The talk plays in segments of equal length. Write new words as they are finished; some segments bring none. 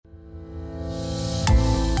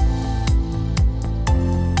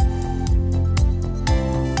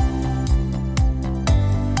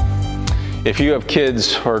If you have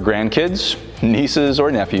kids or grandkids, nieces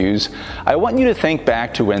or nephews, I want you to think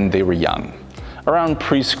back to when they were young, around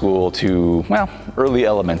preschool to, early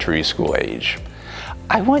elementary school age.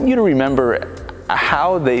 I want you to remember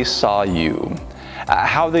how they saw you,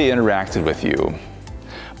 how they interacted with you.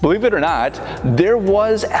 Believe it or not, there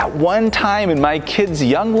was at one time in my kids'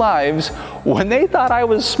 young lives when they thought I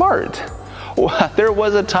was smart. There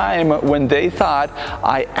was a time when they thought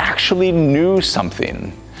I actually knew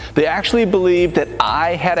something. They actually believed that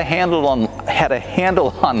I had a handle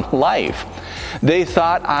on life. They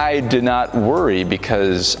thought I did not worry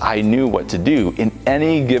because I knew what to do in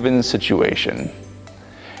any given situation.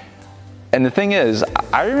 And the thing is,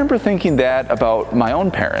 I remember thinking that about my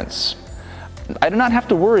own parents. I did not have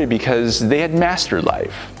to worry because they had mastered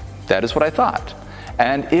life. That is what I thought.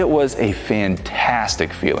 And it was a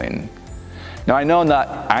fantastic feeling. Now, I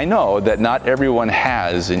know that not everyone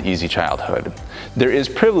has an easy childhood. There is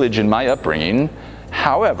privilege in my upbringing.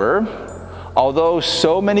 However, although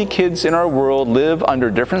so many kids in our world live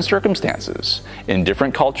under different circumstances, in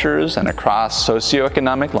different cultures and across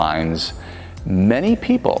socioeconomic lines, many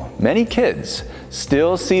kids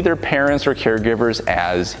still see their parents or caregivers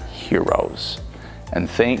as heroes. And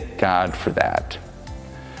thank God for that.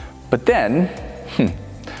 But then,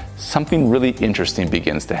 something really interesting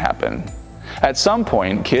begins to happen. At some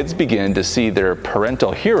point, kids begin to see their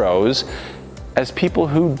parental heroes as people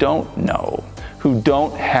who don't know, who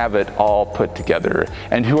don't have it all put together,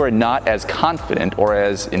 and who are not as confident or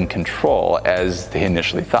as in control as they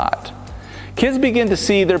initially thought. Kids begin to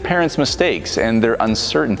see their parents' mistakes and their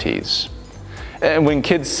uncertainties. And when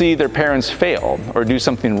kids see their parents fail or do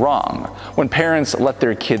something wrong, when parents let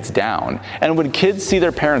their kids down, and when kids see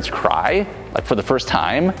their parents cry, like for the first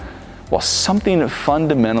time, something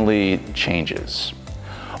fundamentally changes.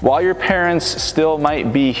 While your parents still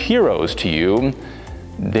might be heroes to you,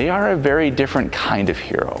 they are a very different kind of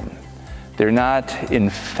hero. They're not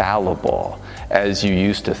infallible as you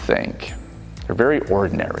used to think. They're very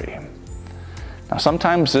ordinary. Now,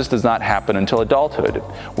 sometimes this does not happen until adulthood,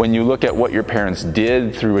 when you look at what your parents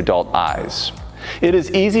did through adult eyes. It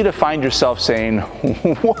is easy to find yourself saying,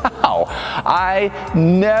 wow, I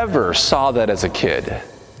never saw that as a kid.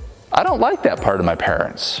 I don't like that part of my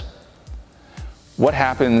parents. What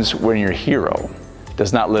happens when your hero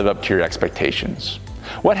does not live up to your expectations?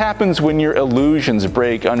 What happens when your illusions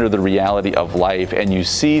break under the reality of life and you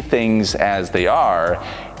see things as they are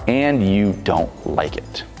and you don't like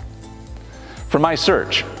it? From my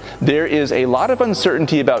search, there is a lot of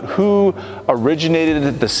uncertainty about who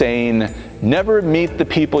originated the saying, "Never meet the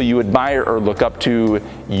people you admire or look up to,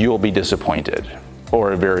 you'll be disappointed,"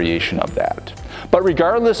 or a variation of that. But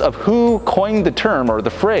regardless of who coined the term or the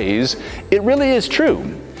phrase, it really is true.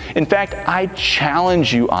 In fact, I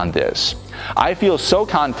challenge you on this. I feel so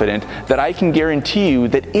confident that I can guarantee you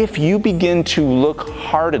that if you begin to look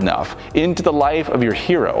hard enough into the life of your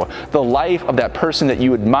hero, the life of that person that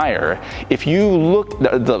you admire, if you look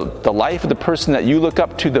the life of the person that you look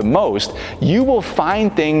up to the most, you will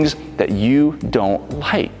find things that you don't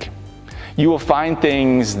like. You will find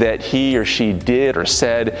things that he or she did or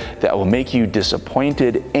said that will make you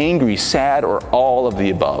disappointed, angry, sad, or all of the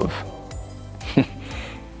above.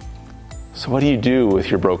 So what do you do with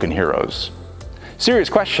your broken heroes? Serious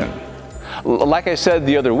question. Like I said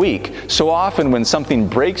the other week, so often when something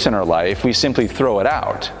breaks in our life, we simply throw it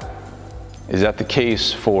out. Is that the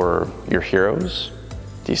case for your heroes?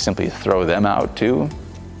 Do you simply throw them out too?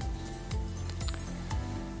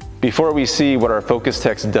 Before we see what our focus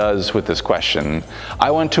text does with this question, I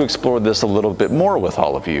want to explore this a little bit more with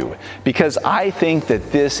all of you, because I think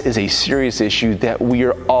that this is a serious issue that we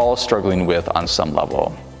are all struggling with on some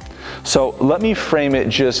level. So let me frame it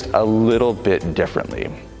just a little bit differently.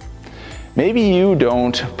 Maybe you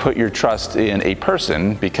don't put your trust in a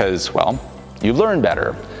person because, you learn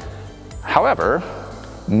better. However,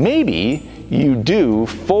 maybe you do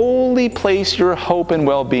fully place your hope and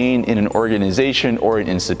well-being in an organization or an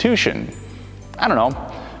institution. I don't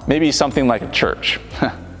know, maybe something like a church.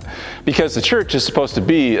 Because the church is supposed to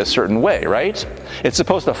be a certain way, right? It's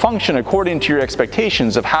supposed to function according to your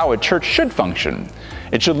expectations of how a church should function.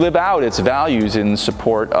 It should live out its values in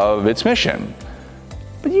support of its mission.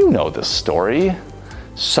 But you know the story.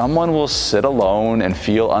 Someone will sit alone and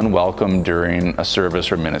feel unwelcome during a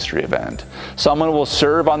service or ministry event. Someone will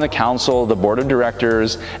serve on the council, the board of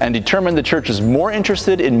directors, and determine the church is more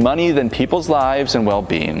interested in money than people's lives and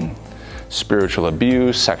well-being. Spiritual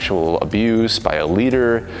abuse, sexual abuse by a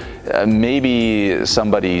leader. Maybe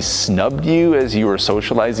somebody snubbed you as you were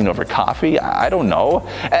socializing over coffee. I don't know.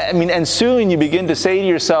 And soon you begin to say to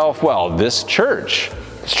yourself, this church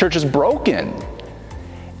is broken.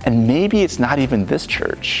 And maybe it's not even this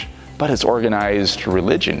church, but it's organized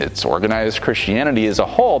religion, it's organized Christianity as a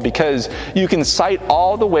whole, because you can cite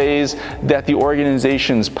all the ways that the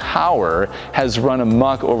organization's power has run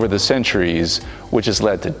amok over the centuries, which has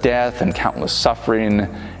led to death and countless suffering,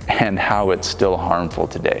 and how it's still harmful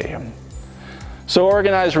today. So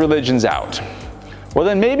organized religion's out. Well,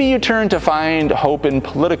 then maybe you turn to find hope in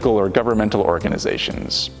political or governmental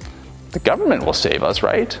organizations. The government will save us,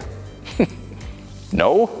 right?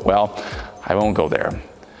 No? Well, I won't go there.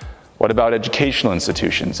 What about educational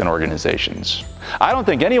institutions and organizations? I don't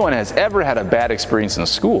think anyone has ever had a bad experience in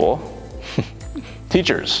school.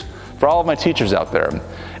 Teachers, for all of my teachers out there,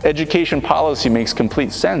 education policy makes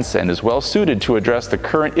complete sense and is well suited to address the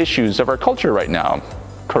current issues of our culture right now.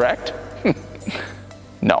 Correct?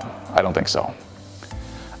 No, I don't think so.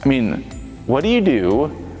 I mean, what do you do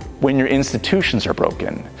when your institutions are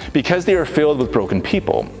broken? Because they are filled with broken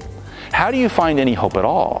people. How do you find any hope at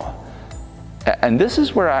all? And this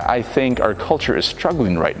is where I think our culture is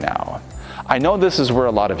struggling right now. I know this is where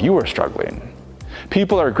a lot of you are struggling.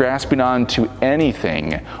 People are grasping on to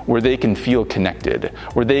anything where they can feel connected,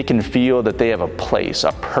 where they can feel that they have a place,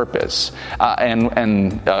 a purpose,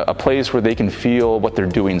 and a place where they can feel what they're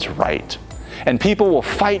doing is right. And people will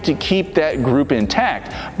fight to keep that group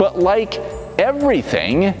intact. But like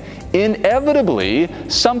everything, inevitably,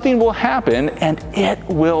 something will happen and it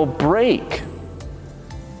will break.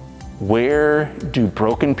 Where do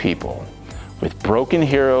broken people with broken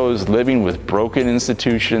heroes living with broken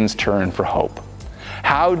institutions turn for hope?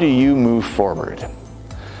 How do you move forward?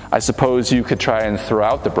 I suppose you could try and throw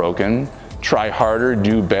out the broken, try harder,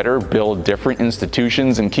 do better, build different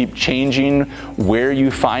institutions, and keep changing where you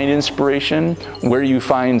find inspiration, where you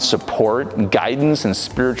find support, guidance, and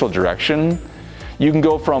spiritual direction. You can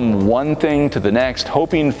go from one thing to the next,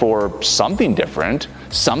 hoping for something different,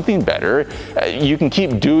 something better. You can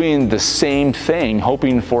keep doing the same thing,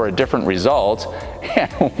 hoping for a different result.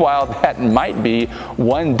 And while that might be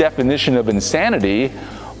one definition of insanity,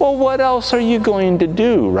 well, what else are you going to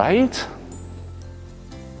do, right?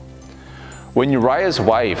 When Uriah's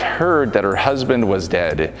wife heard that her husband was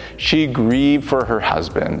dead, she grieved for her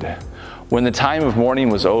husband. When the time of mourning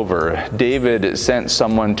was over, David sent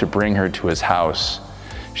someone to bring her to his house.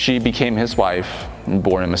 She became his wife and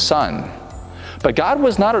bore him a son. But God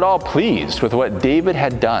was not at all pleased with what David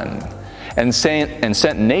had done and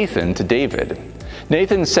sent Nathan to David.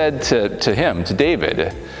 Nathan said to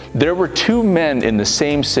David, "There were two men in the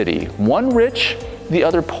same city, one rich, the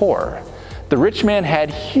other poor. The rich man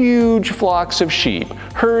had huge flocks of sheep,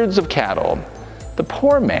 herds of cattle. The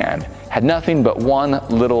poor man had nothing but one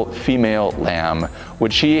little female lamb,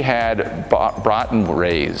 which he had brought and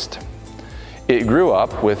raised. It grew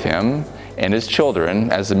up with him and his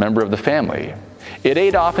children as a member of the family. It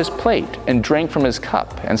ate off his plate and drank from his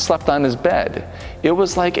cup and slept on his bed. It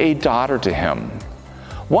was like a daughter to him.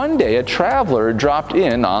 One day a traveler dropped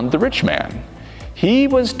in on the rich man. He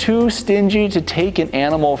was too stingy to take an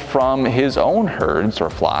animal from his own herds or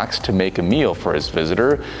flocks to make a meal for his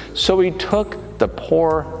visitor, so he took the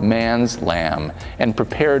poor man's lamb and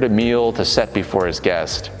prepared a meal to set before his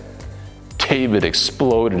guest." David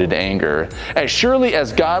exploded in anger. "As surely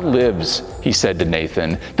as God lives," he said to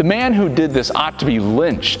Nathan, "the man who did this ought to be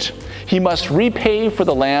lynched. He must repay for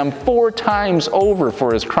the lamb 4 times over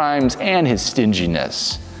for his crimes and his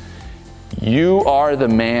stinginess." "You are the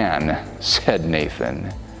man," said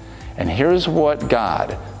Nathan. And here's what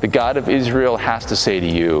God, the God of Israel, has to say to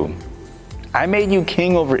you. "I made you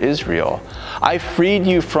king over Israel. I freed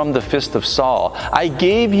you from the fist of Saul. I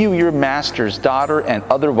gave you your master's daughter and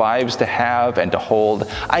other wives to have and to hold.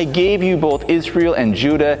 I gave you both Israel and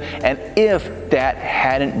Judah, and if that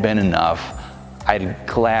hadn't been enough, I'd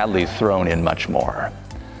gladly thrown in much more.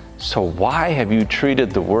 So why have you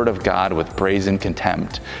treated the word of God with brazen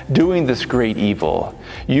contempt, doing this great evil?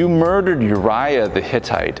 You murdered Uriah the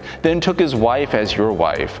Hittite, then took his wife as your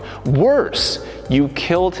wife. Worse, you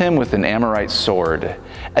killed him with an Amorite sword.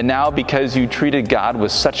 And now because you treated God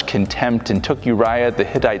with such contempt and took Uriah the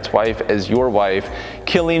Hittite's wife as your wife,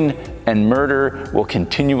 killing and murder will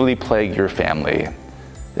continually plague your family."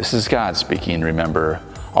 This is God speaking, remember.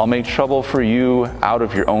 "I'll make trouble for you out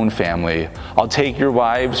of your own family. I'll take your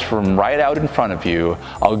wives from right out in front of you.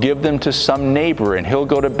 I'll give them to some neighbor and he'll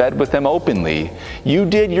go to bed with them openly. You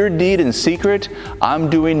did your deed in secret. I'm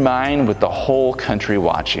doing mine with the whole country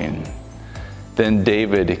watching." Then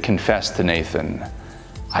David confessed to Nathan,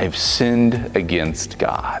 "I've sinned against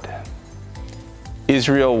God."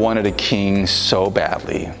 Israel wanted a king so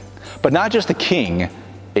badly, but not just a king,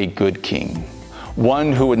 a good king.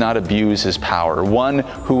 One who would not abuse his power, one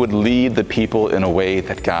who would lead the people in a way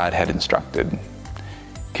that God had instructed.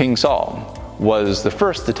 King Saul was the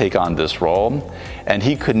first to take on this role, and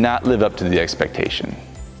he could not live up to the expectation.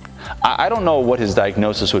 I don't know what his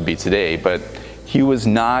diagnosis would be today, but he was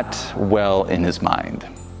not well in his mind.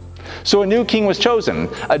 So a new king was chosen,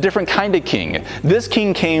 a different kind of king. This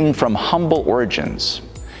king came from humble origins.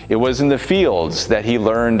 It was in the fields that he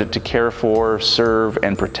learned to care for, serve,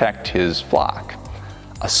 and protect his flock.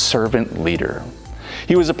 A servant leader.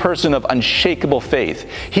 He was a person of unshakable faith.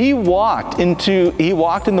 He walked in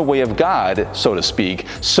the way of God, so to speak,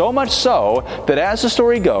 so much so that as the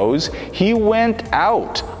story goes, he went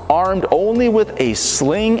out armed only with a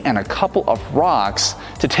sling and a couple of rocks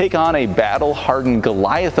to take on a battle-hardened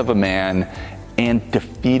Goliath of a man and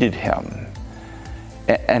defeated him.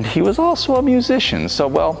 And he was also a musician, so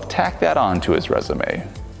well, tack that on to his resume.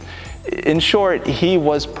 In short, he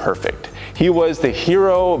was perfect. He was the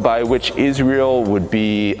hero by which Israel would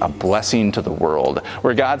be a blessing to the world,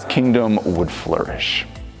 where God's kingdom would flourish.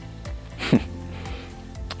 But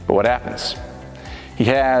what happens? He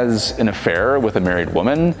has an affair with a married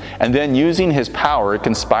woman, and then using his power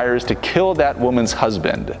conspires to kill that woman's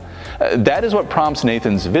husband. That is what prompts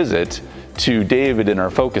Nathan's visit to David in our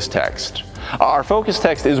focus text. Our focus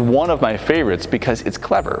text is one of my favorites because it's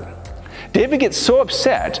clever. David gets so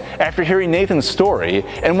upset after hearing Nathan's story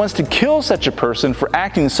and wants to kill such a person for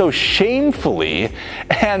acting so shamefully,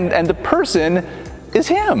 and the person is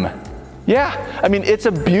him. Yeah, I mean, it's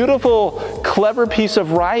a beautiful, clever piece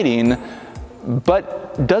of writing,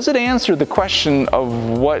 but does it answer the question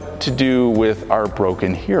of what to do with our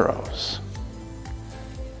broken heroes?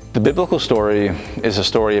 The biblical story is a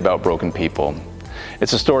story about broken people.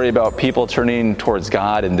 It's a story about people turning towards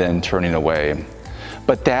God and then turning away.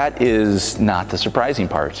 But that is not the surprising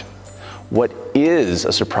part. What is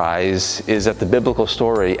a surprise is that the biblical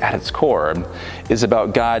story, at its core, is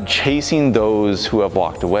about God chasing those who have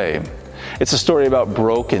walked away. It's a story about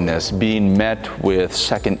brokenness being met with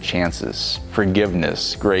second chances,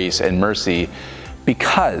 forgiveness, grace, and mercy,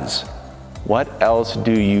 because what else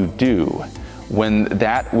do you do when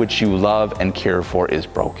that which you love and care for is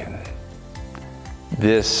broken?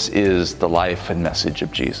 This is the life and message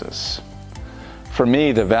of Jesus. For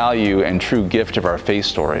me, the value and true gift of our faith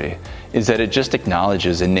story is that it just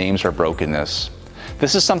acknowledges and names our brokenness.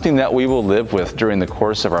 This is something that we will live with during the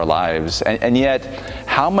course of our lives. And yet,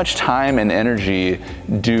 how much time and energy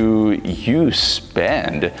do you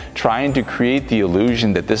spend trying to create the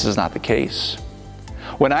illusion that this is not the case?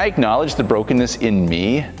 When I acknowledge the brokenness in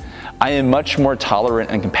me, I am much more tolerant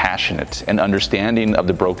and compassionate and understanding of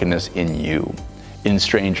the brokenness in you, in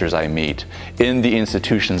strangers I meet, in the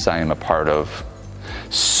institutions I am a part of.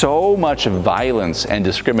 So much violence and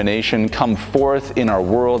discrimination come forth in our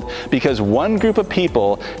world because one group of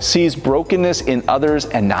people sees brokenness in others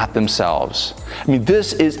and not themselves. I mean,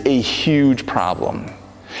 this is a huge problem.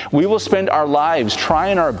 We will spend our lives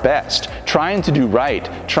trying our best, trying to do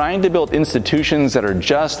right, trying to build institutions that are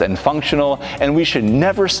just and functional, and we should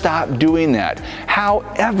never stop doing that.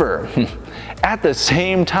 However, at the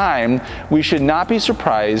same time, we should not be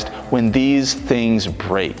surprised when these things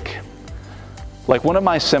break. Like one of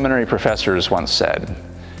my seminary professors once said,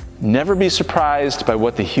 never be surprised by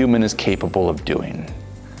what the human is capable of doing.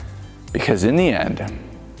 Because in the end,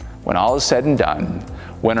 when all is said and done,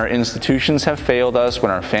 when our institutions have failed us,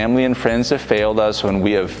 when our family and friends have failed us, when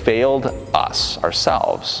we have failed us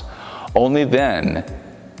ourselves, only then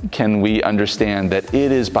can we understand that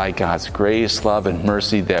it is by God's grace, love, and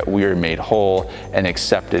mercy that we are made whole and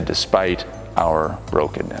accepted despite our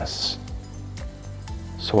brokenness.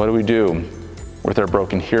 So what do we do with our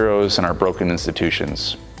broken heroes and our broken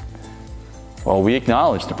institutions? Well, we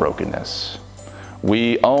acknowledge the brokenness.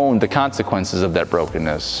 We own the consequences of that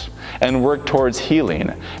brokenness and work towards healing.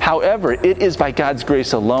 However, it is by God's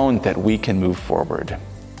grace alone that we can move forward.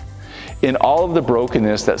 In all of the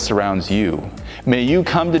brokenness that surrounds you, may you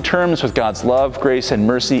come to terms with God's love, grace, and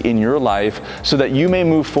mercy in your life so that you may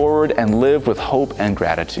move forward and live with hope and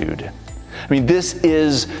gratitude. I mean, this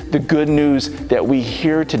is the good news that we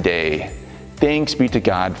hear today. Thanks be to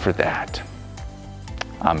God for that.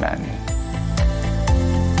 Amen.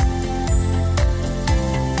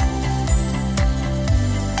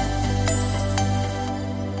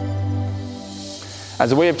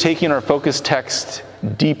 As a way of taking our focus text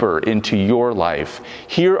deeper into your life,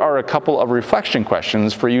 here are a couple of reflection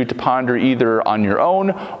questions for you to ponder either on your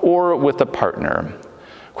own or with a partner.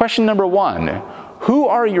 Question number 1, who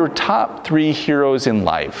are your top 3 heroes in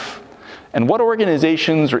life? And what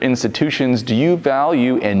organizations or institutions do you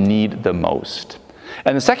value and need the most?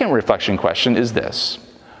 And the second reflection question is this: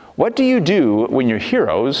 what do you do when your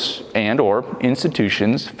heroes and/or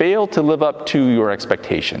institutions fail to live up to your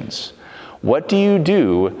expectations? What do you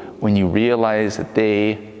do when you realize that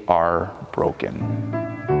they are broken?